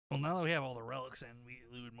now that we have all the relics and we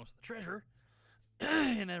looted most of the treasure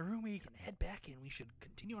in that room, we can head back and we should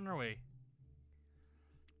continue on our way.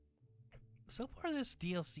 So far, this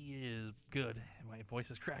DLC is good. My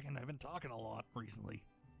voice is cracking. I've been talking a lot recently.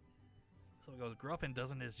 So it goes gruff and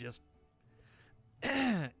doesn't is just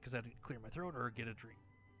because I had to clear my throat or get a drink.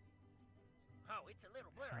 Oh, it's a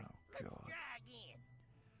little blurry. Oh, Let's God. try again.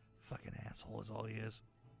 Fucking asshole is all he is.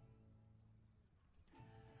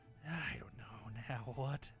 I don't know now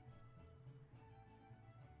what.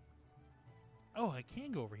 Oh, I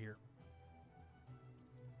can go over here.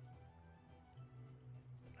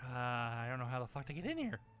 I don't know how the fuck to get in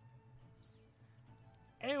here.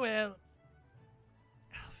 Oh well.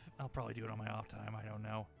 I'll probably do it on my off time. I don't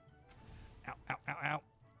know. Ow, ow, ow,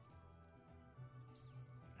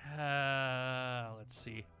 ow. Let's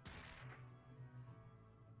see.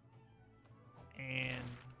 And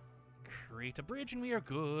create a bridge and we are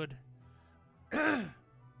good.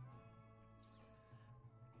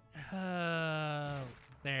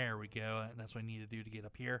 There we go. That's what I need to do to get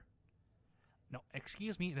up here. No,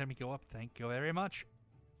 excuse me. Let me go up. Thank you very much.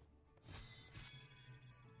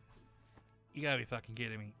 You gotta be fucking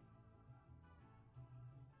kidding me.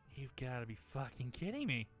 You've gotta be fucking kidding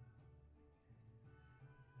me.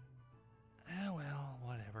 Oh well,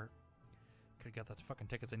 whatever. Could've got the fucking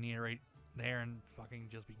tickets I needed right there and fucking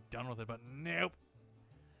just be done with it, but nope.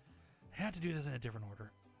 Had to do this in a different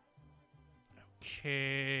order.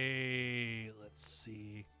 Okay, let's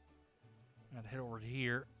see. Gotta head over to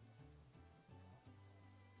here.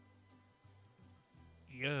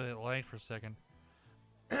 Yeah, light for a second.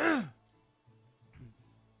 Go away.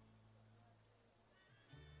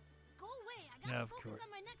 I gotta Yeah, of focus course.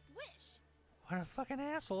 on my next wish. What a fucking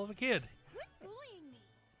asshole of a kid. Quit bullying me.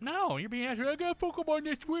 No, you're being asked, I got Pokemon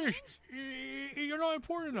this wish. You're not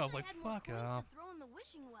important Wish enough. I Like, had more fuck coins to off. throw in the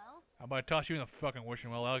wishing well. How about I toss you in the fucking wishing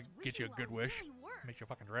well? I'll This get you a wishing good well wish. really works. Makes you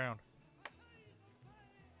fucking drown.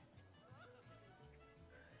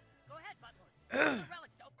 Go ahead, Butler. The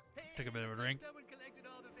relics don't. Took a bit of a drink. Someone collected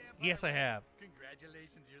all the vampire Yes, I relics. have.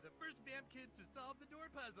 Congratulations, you're the first vamp kids to solve the door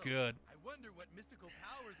puzzle. Good. I wonder what mystical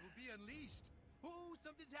powers will be unleashed. Oh,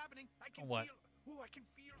 something's happening. I can What? feel. Oh, I can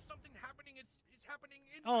feel something happening. It's happening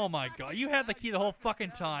in Oh my back. god, you had the key the whole fucking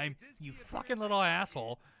Now, time. with this You key fucking appearing little like-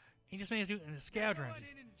 asshole. He just made us do it in the Now scout go room. on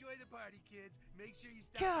in and enjoy the party, kids. Make sure you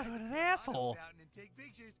stop God, by what the an Auto asshole. Fountain and take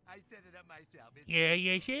pictures. I set it up myself. It's Yeah,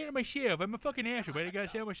 say it myself. I'm a fucking asshole, but I gotta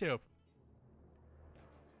say it myself.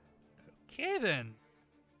 Okay then.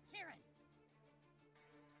 Karen.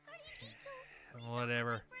 Guardian Angel.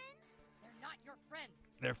 Whatever. Friends? They're not your friends.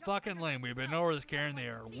 They're fucking lame. We've been over this, Karen. They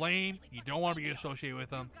are lame. You don't want to be associated with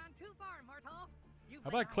them. You've gone too far, Martel. You've How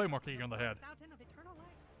laid about on Claymore the kicking on the head? Fountain of eternal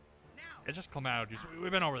life. Now. It's just Clamato juice.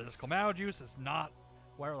 We've been over this. Clamato juice is not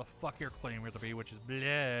whatever the fuck you're claiming it to be, which is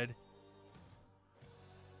blood.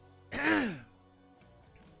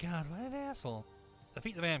 God, what an asshole.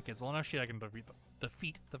 Defeat the Vamp Kids. Well, no shit, I can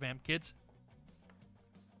defeat the Vamp Kids.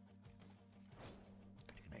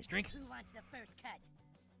 Take a nice drink. Who wants the first cut?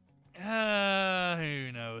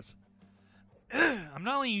 Who knows? I'm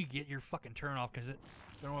not letting you get your fucking turn off because I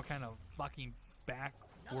don't know what kind of fucking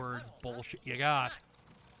backwards bullshit you got.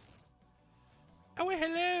 Oh, well,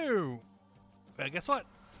 hello! Well, guess what?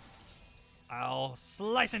 I'll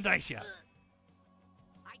slice and dice you.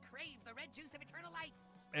 I crave the red juice of eternal life.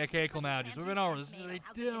 Okay, Clamagius, we've been over this.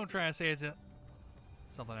 Don't try to say it's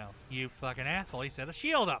something else. You fucking asshole, he set a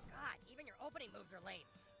shield up. God, even your opening moves are lame.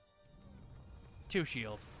 2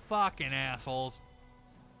 shields. Fucking assholes.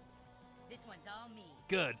 This one's all me.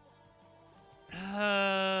 Good.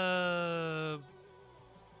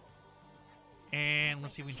 And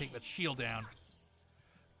let's see if we can take that shield down.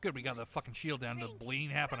 Good, we got the fucking shield down. The bleeding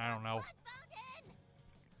happened, I don't know.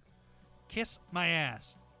 Kiss my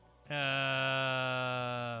ass.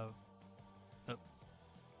 Oh.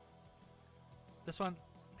 This one?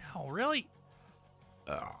 No, really?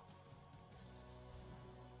 Ugh.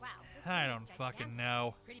 Wow. this I place don't is fucking gigantic.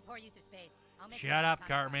 know. Pretty poor use of space. I'll make Shut up,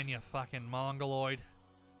 Cartman, you fucking mongoloid.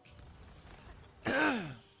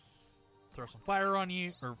 Throw some fire on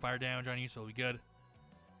you, or fire damage on you, so it'll be good.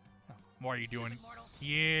 Oh, what are you doing?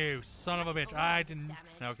 You son of a bitch. I didn't.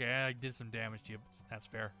 Okay, I did some damage to you. That's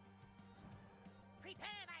fair.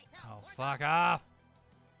 Oh, fuck off.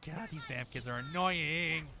 God, these damn kids are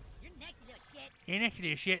annoying. You're next to this shit. You're next to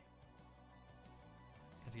this shit.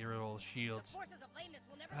 Have to get rid of all the shields. The forces of lameness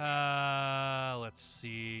will never Let's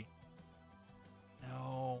see.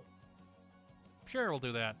 No. Sure, we'll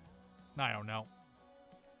do that. I don't know.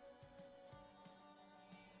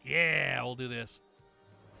 Yeah, we'll do this.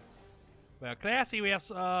 Well, Classy, we have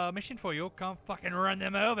a mission for you. Come fucking run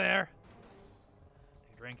them over.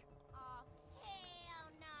 drink. Aw,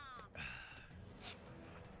 hell no.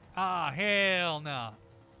 Ah, hell no.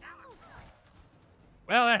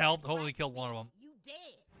 Well, that helped. Hopefully killed one of them.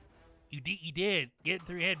 You did. You did. Get it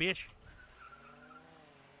through your head, bitch.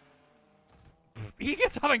 He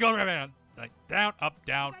gets up and goes right down. Like, down, up,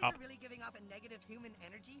 down, You guys up. are really giving off a negative human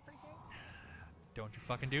energy, per se? Don't you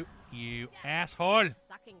fucking do. You asshole.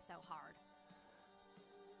 Sucking so hard.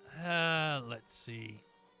 Let's see.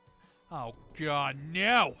 Oh, God,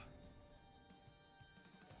 no.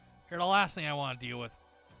 Here, the last thing I want to deal with.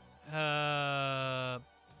 Can't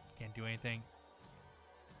do anything.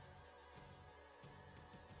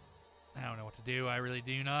 I don't know what to do. I really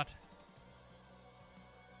do not.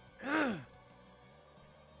 Go,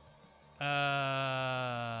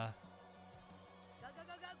 go,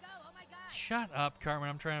 go, go, go! Oh my god! Shut up, Cartman.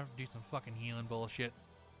 I'm trying to do some fucking healing bullshit.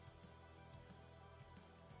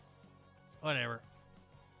 Whatever.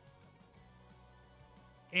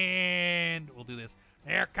 And we'll do this.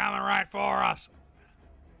 They're coming right for us.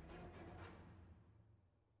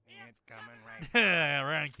 It's coming right.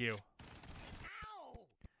 Thank you.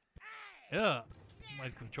 Ow! Ugh. My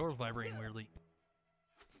controller's vibrating weirdly.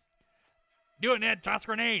 Do it, Ned. Toss a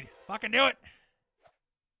grenade. Fucking do it.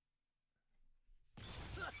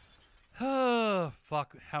 Oh,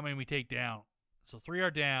 fuck. How many we take down? So 3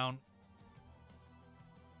 are down.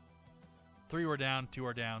 3 were down, 2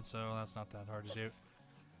 are down, so that's not that hard to do.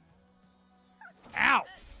 Ow!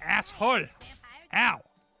 Asshole! Vampires?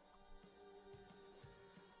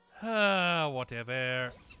 Ow!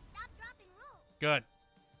 Whatever. Stop dropping rules. Good.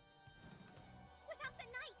 Without the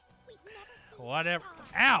night, we'd never. Whatever.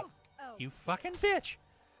 Ow! Oh. You fucking bitch!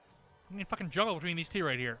 I'm gonna fucking juggle between these two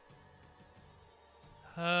right here.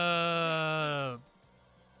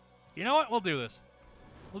 You know what? We'll do this.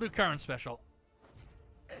 We'll do current special.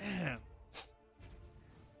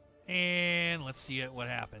 And let's see what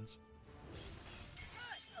happens.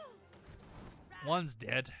 One's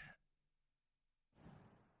dead.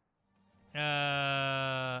 2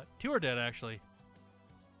 are dead, actually.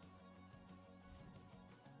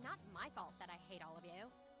 It's not my fault that I hate all of you.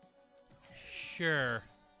 Sure.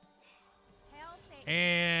 Hell Satan.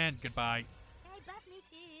 And goodbye. Hey, buff me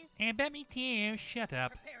too. And bet me too. Shut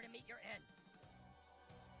up. Prepare to meet your end.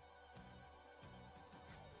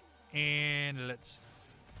 And let's...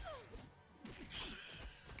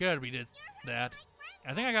 Good, we did that.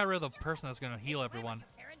 I think I got rid of the person that's going to heal everyone.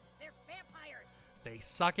 Karen, they're vampires. They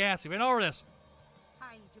suck ass. We've been over this.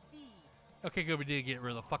 Time to feed. Okay, good. We did get rid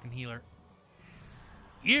of the fucking healer.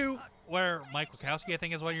 You, where Mike Wachowski, I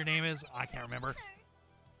think is what your name is. I can't remember.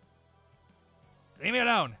 Leave me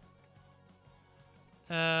alone.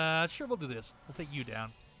 Sure, we'll do this. We'll take you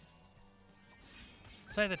down.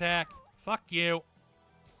 Scythe attack. Fuck you.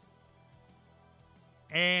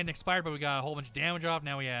 And expired, but we got a whole bunch of damage off.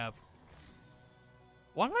 Now we have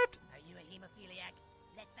 1 left. Are you a hemophiliac?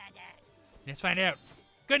 Let's find out. Let's find out.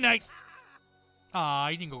 Good night. Aw,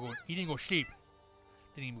 he didn't go. He didn't go sheep.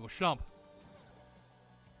 Didn't even go schlump.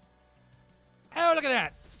 Oh, look at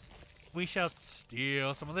that. We shall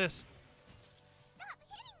steal some of this. Stop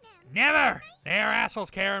hitting them. Never. They're assholes,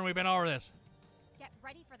 Karen. We've been over this. Get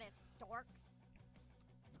ready for this, dorks.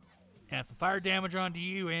 Add some fire damage onto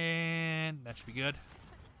you, and that should be good.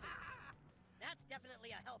 That's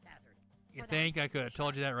definitely a health hazard. You think I could have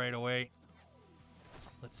told you that right away?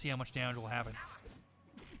 Let's see how much damage will happen.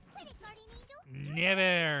 Quit it, guardian angel.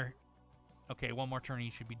 Never. Okay, one more turn, he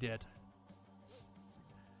should be dead.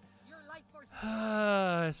 Your life force.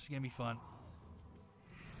 This is gonna be fun.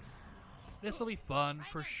 This will be fun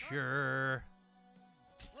for sure.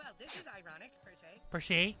 Well, this is ironic, per se. Per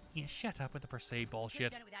se? Yeah, shut up with the per se Could've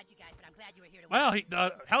bullshit. done it without you guys, but I'm glad you were here to Well, he,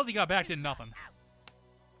 how he got back did nothing.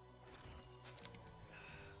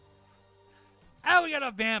 Oh, we got a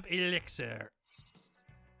vamp elixir.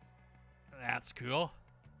 That's cool.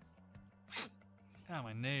 Oh,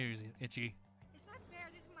 my nose is itchy. It's not fair.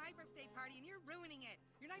 This is my birthday party, and you're ruining it.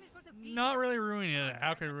 You're not even supposed to be. Not really ruining it.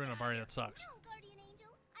 How could I ruin a party that sucks? No, guardian angel.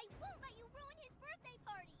 I won't let you ruin his birthday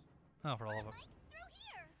party. Oh, for all of it. Mike, through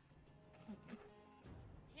here.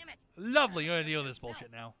 Damn it. Lovely. You gotta deal with this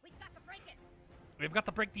bullshit now. We've got to break it. We've got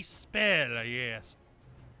to break the spell, yes.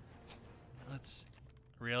 Let's...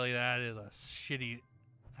 Really? That is a shitty...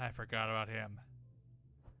 I forgot about him.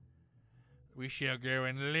 We shall go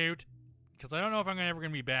and loot. Because I don't know if I'm ever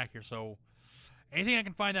going to be back here, so... Anything I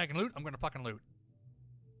can find that I can loot, I'm going to fucking loot.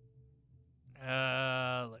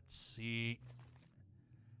 Let's see.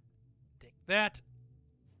 Take that.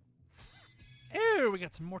 Oh, we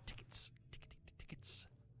got some more tickets. Tickets.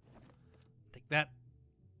 Take that.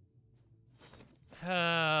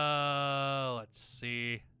 Let's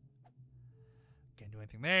see. Can't do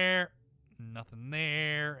anything there. Nothing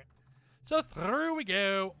there. So through we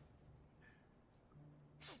go.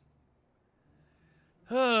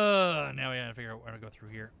 Now we gotta figure out where to go through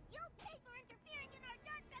here. You'll pay for interfering in our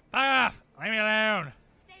dark festival. Ah! Leave me alone!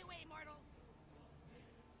 Stay away, mortals.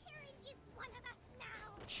 Karen is one of us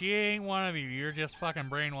now. She ain't one of you. You're just fucking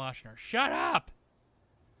brainwashing her. Shut up!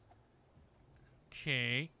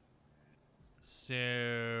 Okay. So,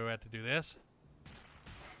 I have to do this.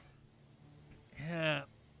 Yeah.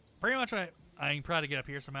 Pretty much I can probably get up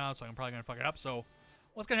here somehow, so I'm probably going to fuck it up. So,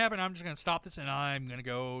 what's going to happen, I'm just going to stop this, and I'm going to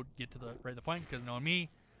go get to the point, because knowing me,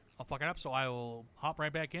 I'll fuck it up, so I will hop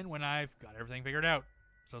right back in when I've got everything figured out.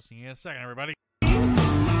 So, see you in a second, everybody.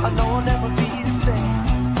 I know I'll never be the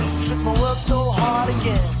same. Shook my world so hard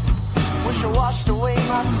again. Wish I washed away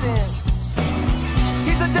my sins.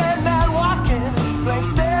 He's a dead man walking, blank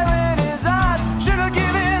staring.